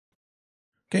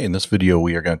Okay, in this video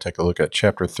we are going to take a look at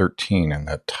Chapter 13, and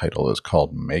that title is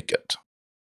called Make It.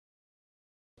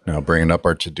 Now, bringing up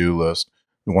our to-do list,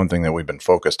 the one thing that we've been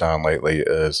focused on lately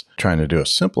is trying to do a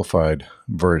simplified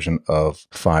version of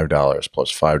 $5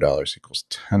 plus $5 equals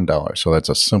 $10. So that's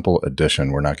a simple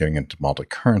addition. We're not getting into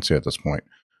multi-currency at this point.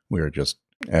 We are just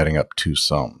adding up two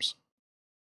sums.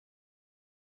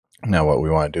 Now, what we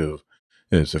want to do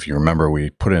is, if you remember, we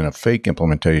put in a fake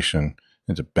implementation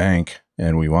into bank,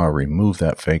 and we want to remove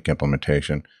that fake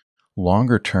implementation.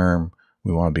 Longer term,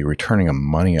 we want to be returning a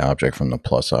money object from the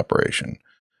plus operation.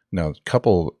 Now, a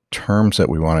couple terms that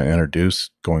we want to introduce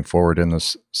going forward in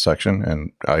this section,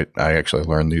 and I actually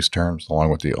learned these terms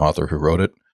along with the author who wrote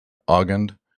it.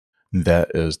 Augend,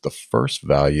 that is the first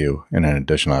value in an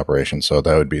addition operation, so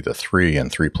that would be the 3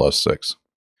 and 3 plus 6.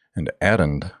 And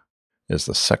addend is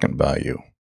the second value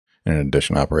in an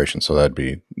addition operation, so that'd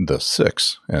be the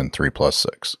 6 and 3 plus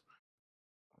 6.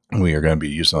 We are going to be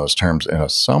using those terms in a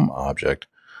sum object,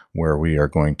 where we are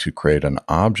going to create an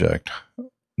object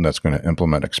that's going to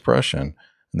implement expression,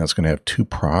 and that's going to have two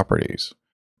properties.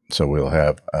 So we'll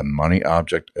have a money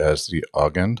object as the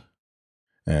augend,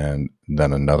 and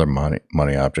then another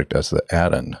money object as the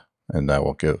addend, and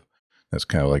that's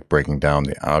kind of like breaking down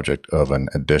the object of an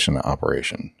addition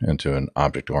operation into an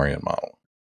object-oriented model.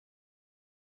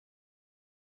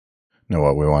 Now,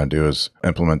 what we want to do is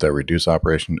implement that reduce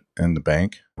operation in the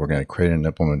bank. We're going to create an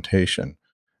implementation.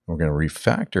 We're going to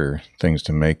refactor things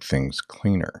to make things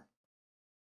cleaner.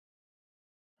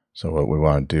 So what we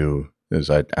want to do is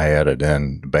I added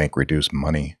in bank reduce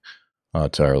money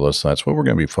to our list. So that's what we're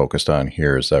going to be focused on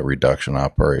here, is that reduction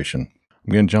operation.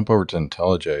 I'm going to jump over to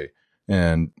IntelliJ,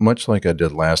 and much like I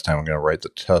did last time, I'm going to write the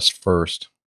test first,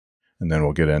 and then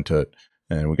we'll get into it.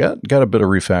 And we got a bit of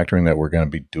refactoring that we're going to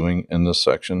be doing in this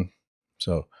section.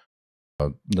 So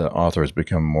the author has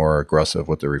become more aggressive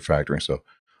with the refactoring. So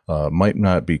might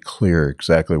not be clear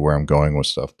exactly where I'm going with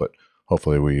stuff, but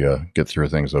hopefully we get through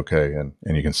things okay. And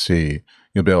you can see,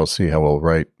 you'll be able to see how we'll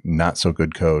write not so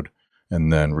good code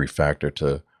and then refactor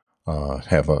to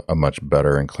have a much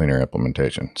better and cleaner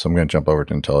implementation. So I'm going to jump over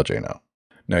to IntelliJ now.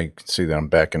 Now you can see that I'm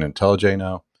back in IntelliJ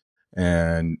now,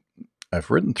 and I've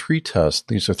written 3 tests.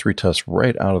 These are 3 tests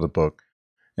right out of the book,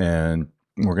 and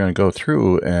we're going to go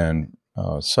through and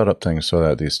set up things so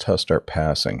that these tests start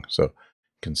passing. So you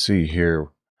can see here,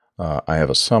 I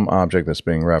have a sum object that's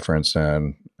being referenced,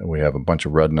 and we have a bunch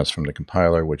of redness from the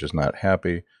compiler, which is not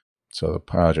happy. So the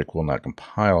project will not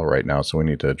compile right now, so we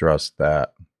need to address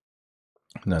that.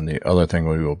 And then the other thing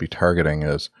we will be targeting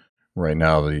is, right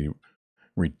now the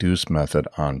reduce method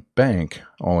on bank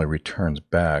only returns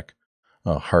back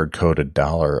a hard-coded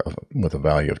dollar with a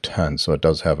value of 10. So it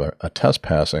does have a test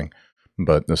passing,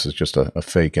 but this is just a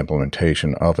fake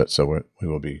implementation of it. So we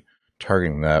will be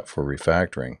targeting that for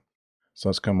refactoring. So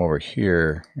let's come over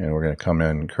here, and we're going to come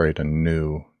in and create a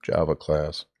new Java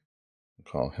class.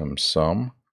 We'll call him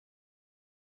sum.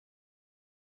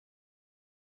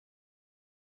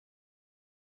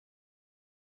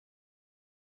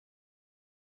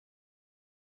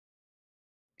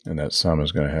 And that sum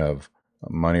is going to have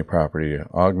a money property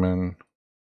augment,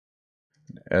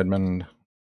 Edmund,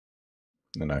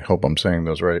 and I hope I'm saying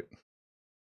those right.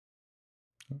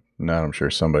 Now I'm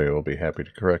sure somebody will be happy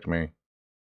to correct me.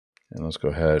 And let's go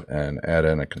ahead and add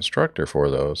in a constructor for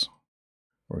those.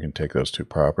 We can take those two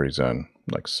properties in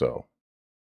like so.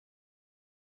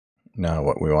 Now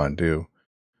what we want to do,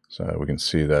 so we can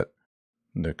see that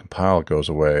the compile goes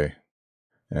away,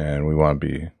 and we want to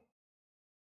be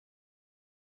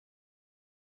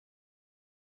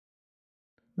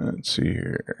let's see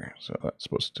here. So that's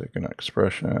supposed to take an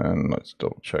expression. Let's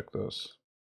double check this.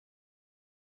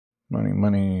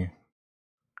 Money.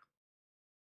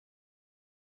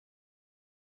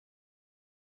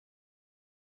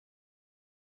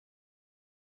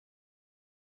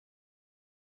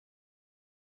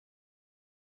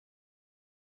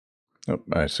 Oh,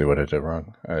 I see what I did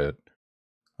wrong.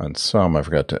 On sum, I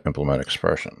forgot to implement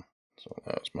expression. So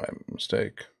that was my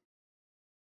mistake.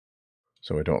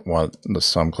 So we don't want the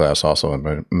sum class also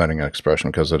implementing an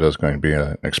expression, because it is going to be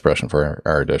an expression for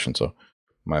our addition. So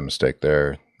my mistake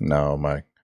there. Now my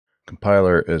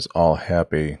compiler is all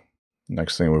happy.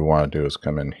 Next thing we want to do is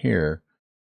come in here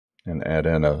and add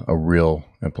in a real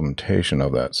implementation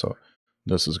of that. So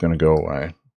this is going to go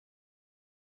away.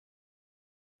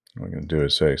 What we're going to do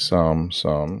is say sum.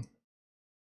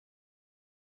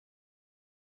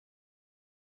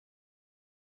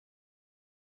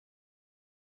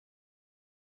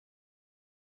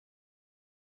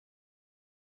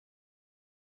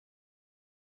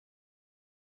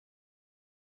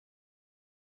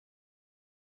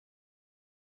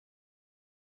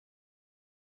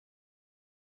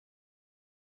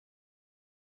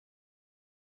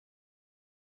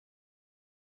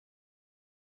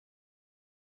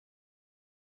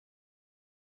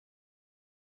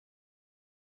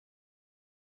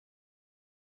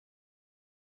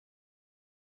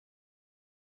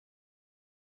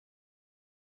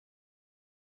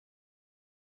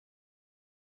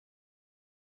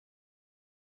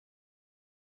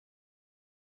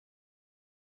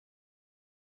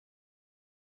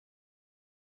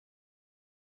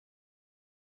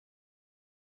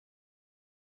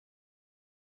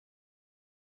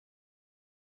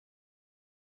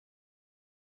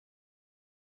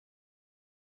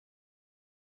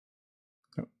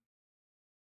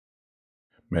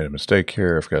 Made a mistake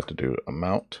here. I forgot to do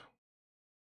amount.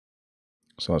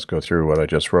 So let's go through what I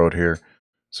just wrote here.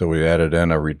 So we added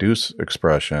in a reduce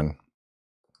expression,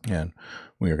 and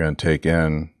we are going to take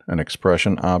in an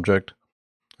expression object,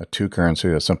 a to currency,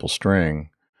 a simple string,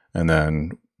 and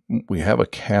then we have a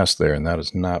cast there, and that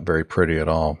is not very pretty at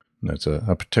all. And it's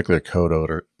a particular code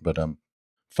odor, but I'm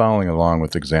following along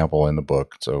with the example in the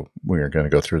book. So we are going to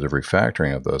go through the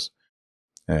refactoring of this.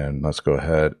 And let's go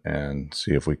ahead and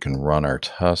see if we can run our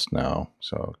test now.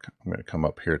 So I'm going to come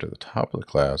up here to the top of the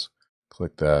class,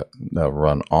 click that, that'll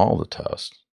run all the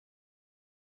tests.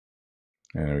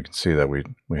 And we can see that we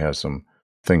have some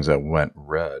things that went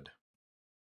red.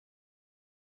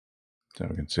 So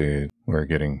we can see we're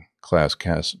getting class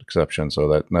cast exception, so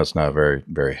that's not very,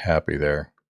 very happy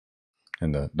there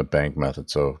in the bank method.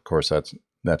 So of course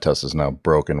that test is now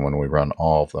broken when we run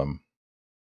all of them.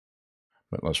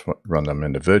 But let's run them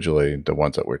individually, the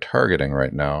ones that we're targeting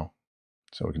right now.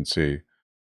 So we can see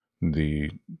the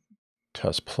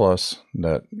test plus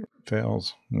that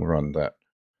fails. We'll run that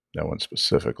one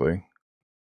specifically.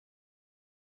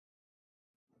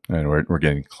 And we're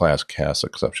getting class cast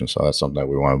exception, so that's something that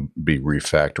we want to be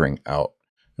refactoring out.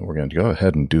 And we're going to go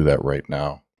ahead and do that right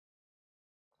now.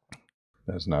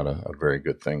 That's not a very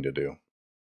good thing to do.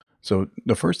 So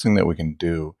the first thing that we can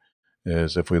do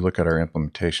is, if we look at our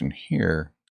implementation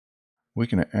here, we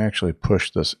can actually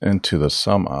push this into the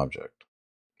sum object.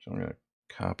 So I'm going to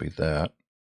copy that.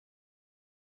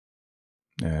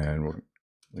 And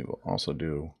we will also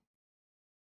do,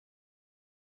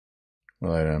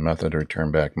 we'll add a method to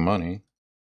return back money.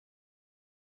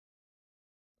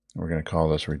 We're going to call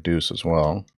this reduce as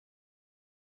well.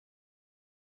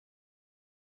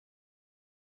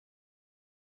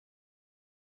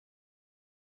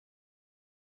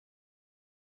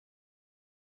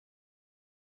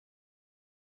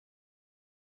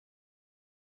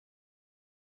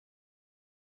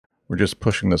 We're just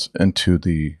pushing this into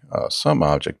the sum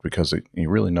object because he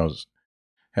really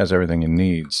has everything it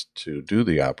needs to do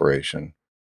the operation.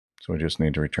 So we just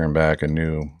need to return back a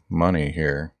new money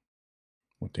here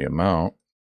with the amount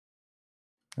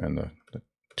and the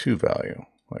to value,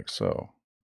 like so.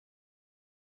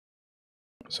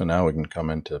 So now we can come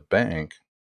into bank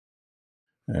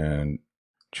and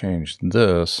change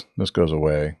this. This goes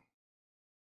away.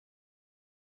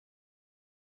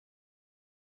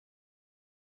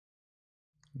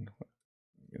 What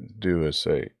you can do is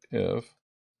say if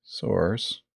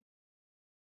source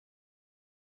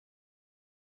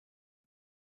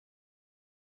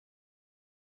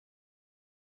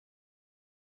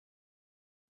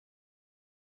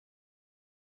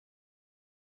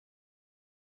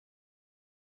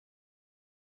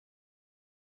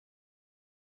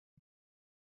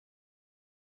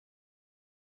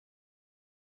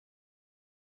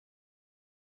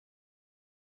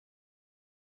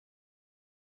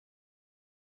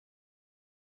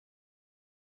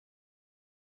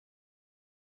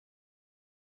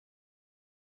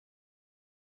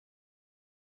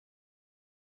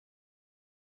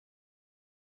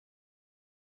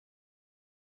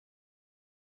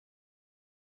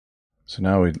So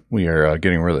now we are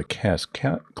getting rid of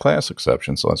the class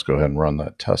exception. So let's go ahead and run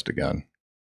that test again.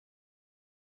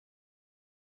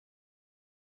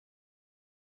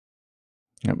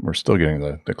 Yep, we're still getting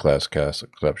the class cast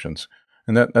exceptions.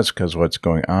 And that's because what's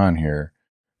going on here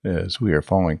is we are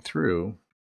following through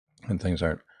and things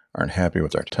aren't happy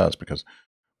with our test, because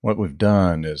what we've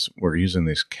done is we're using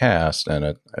these casts, and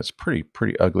it's pretty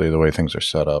ugly the way things are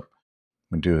set up.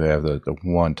 We do have the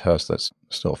one test that's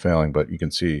still failing, but you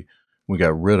can see we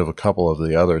got rid of a couple of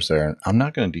the others there. And I'm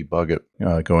not going to debug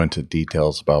it, go into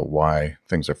details about why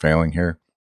things are failing here,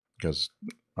 because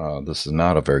this is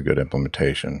not a very good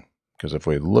implementation. Because if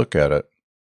we look at it,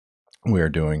 we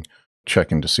are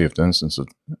checking to see if the instance of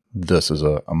this is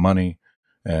a money,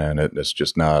 and it's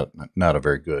just not a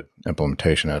very good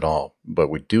implementation at all. But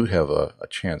we do have a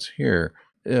chance here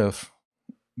if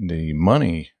the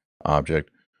money object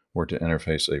were to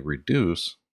interface a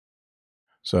reduce.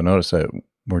 So notice that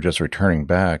we're just returning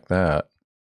back that.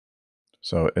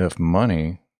 So if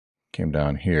money came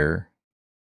down here,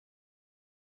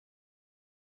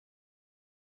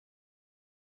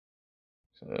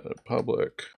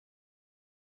 public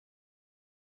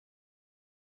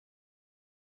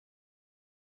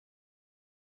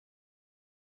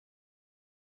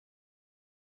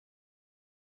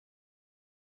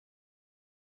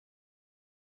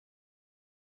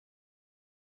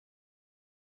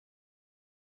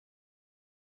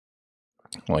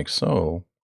like so,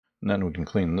 and then we can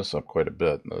clean this up quite a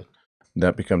bit.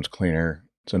 That becomes cleaner.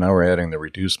 So now we're adding the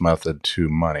reduce method to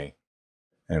money.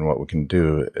 And what we can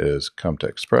do is come to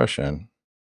expression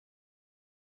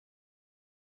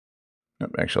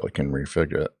Actually, I can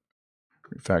refactor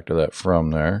that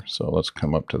from there. So let's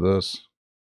come up to this.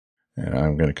 And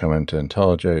I'm going to come into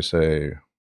IntelliJ, say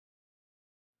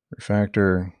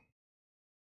refactor,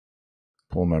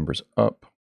 pull members up.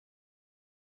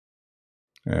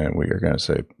 And we are going to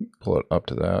say pull it up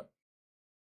to that.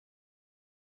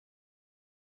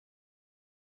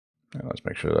 And let's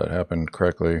make sure that happened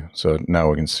correctly. So now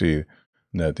we can see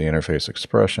that the interface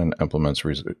expression implements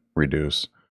reduce.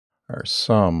 Our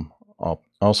sum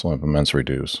also implements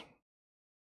reduce.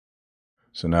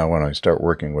 So now when I start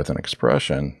working with an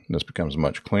expression, this becomes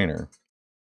much cleaner.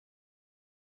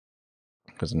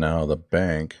 Because now the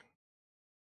bank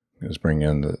is bringing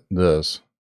in this.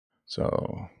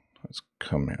 So let's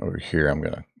come over here. I'm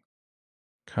going to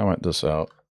comment this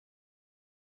out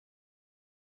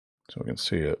so we can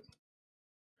see it.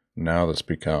 Now this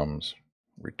becomes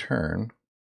return.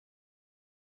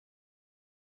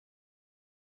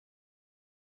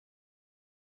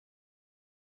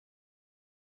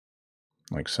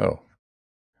 Like so.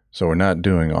 So we're not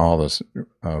doing all this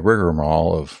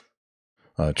rigmarole of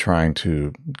trying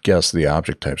to guess the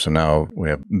object type. So now we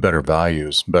have better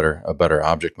values, a better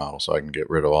object model. So I can get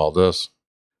rid of all this.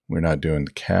 We're not doing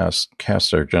the casts.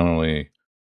 Casts are generally,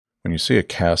 when you see a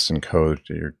cast in code,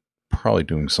 you're probably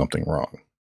doing something wrong.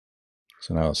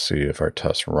 So now let's see if our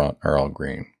tests are all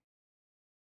green.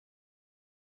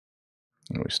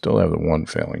 And we still have the one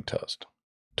failing test.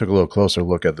 Took a little closer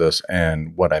look at this,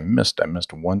 and what I missed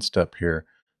one step here.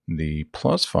 The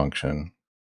plus function,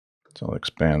 so I'll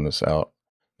expand this out.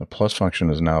 The plus function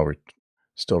is now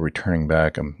still returning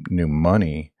back a new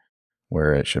money,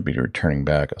 where it should be returning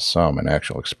back a sum, an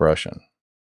actual expression.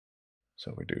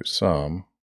 So we do sum.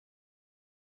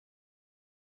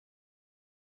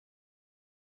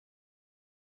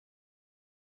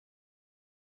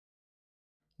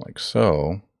 Like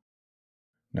so.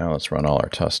 Now let's run all our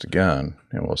tests again,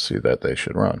 and we'll see that they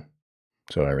should run.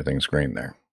 So everything's green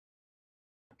there.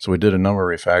 So we did a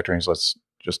number of refactorings. Let's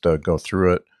just go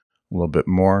through it a little bit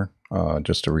more,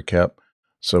 just to recap.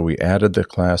 So we added the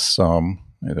class sum.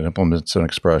 It implements an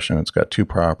expression. It's got two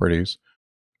properties.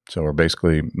 So we're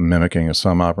basically mimicking a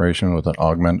sum operation with an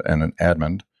augment and an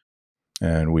addend.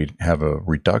 And we have a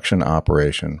reduction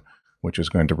operation, which is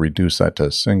going to reduce that to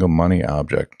a single money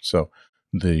object. So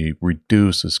the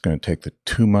reduce is going to take the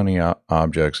two money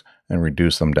objects and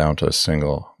reduce them down to a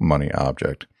single money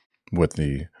object with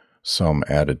the sum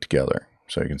added together.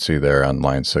 So you can see there on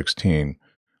line 16,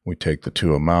 we take the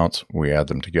two amounts, we add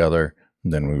them together,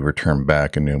 and then we return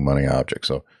back a new money object.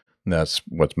 So that's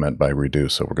what's meant by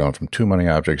reduce. So we're going from two money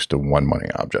objects to one money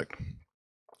object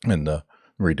in the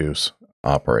reduce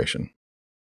operation.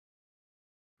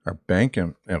 Our bank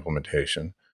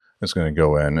implementation is going to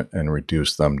go in and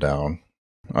reduce them down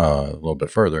a little bit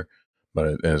further, but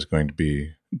it is going to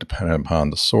be dependent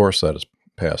upon the source that is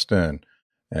passed in.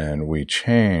 And we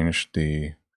change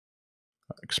the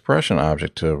expression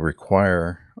object to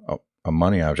require a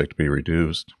money object to be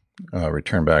reduced,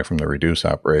 returned back from the reduce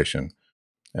operation.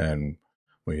 And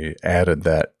we added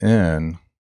that in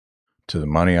to the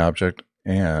money object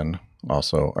and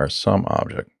also our sum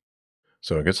object.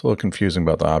 So it gets a little confusing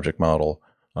about the object model.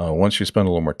 Once you spend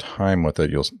a little more time with it,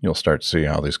 you'll start to see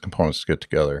how these components get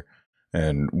together.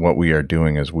 And what we are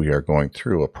doing is we are going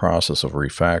through a process of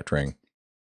refactoring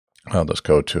this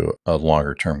code to a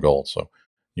longer term goal. So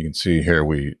you can see here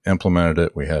we implemented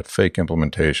it. We had fake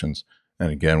implementations.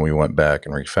 And again, we went back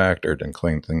and refactored and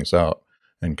cleaned things out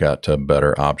and got to a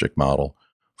better object model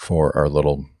for our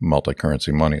little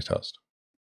multi-currency money test.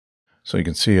 So you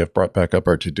can see I've brought back up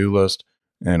our to-do list,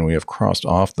 and we have crossed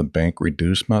off the bank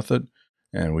reduce method.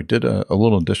 And we did a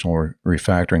little additional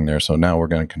refactoring there. So now we're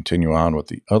going to continue on with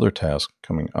the other task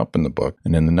coming up in the book.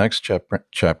 And in the next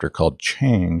chapter called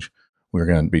change, we're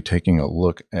going to be taking a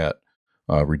look at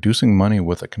reducing money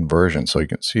with a conversion. So you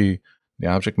can see the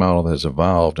object model has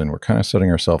evolved, and we're kind of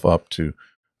setting ourselves up to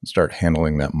start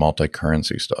handling that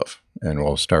multi-currency stuff. And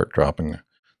we'll start dropping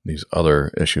these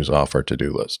other issues off our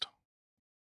to-do list.